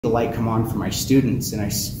the light come on for my students and I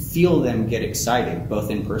feel them get excited, both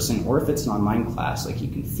in person or if it's an online class, like you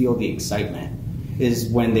can feel the excitement, is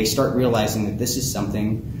when they start realizing that this is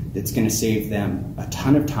something that's going to save them a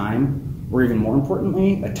ton of time, or even more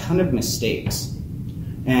importantly, a ton of mistakes.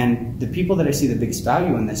 And the people that I see the biggest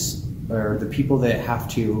value in this are the people that have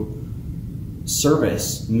to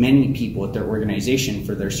service many people at their organization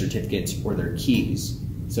for their certificates or their keys.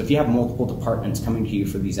 So if you have multiple departments coming to you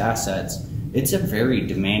for these assets, it's a very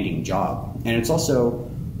demanding job. And it's also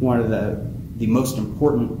one of the most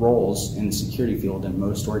important roles in the security field in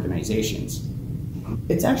most organizations.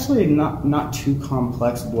 It's actually not too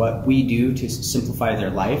complex what we do to simplify their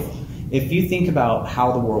life. If you think about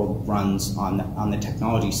how the world runs on the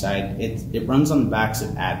technology side, it runs on the backs of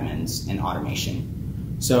admins and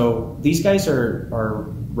automation. So these guys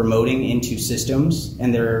are remoting into systems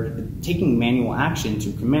and they're taking manual action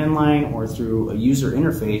through command line or through a user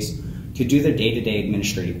interface to do their day-to-day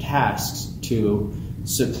administrative tasks, to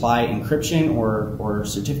supply encryption or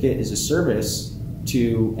certificate as a service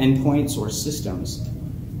to endpoints or systems.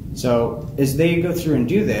 So as they go through and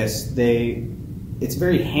do this, it's a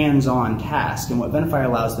very hands-on task, and what Venafi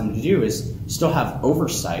allows them to do is still have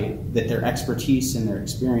oversight that their expertise and their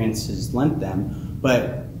experience has lent them,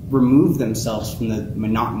 but remove themselves from the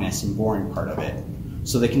monotonous and boring part of it.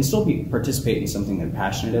 So they can still participate in something they're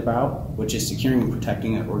passionate about, which is securing and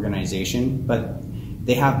protecting an organization, but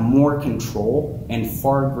they have more control and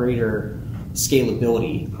far greater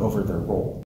scalability over their role.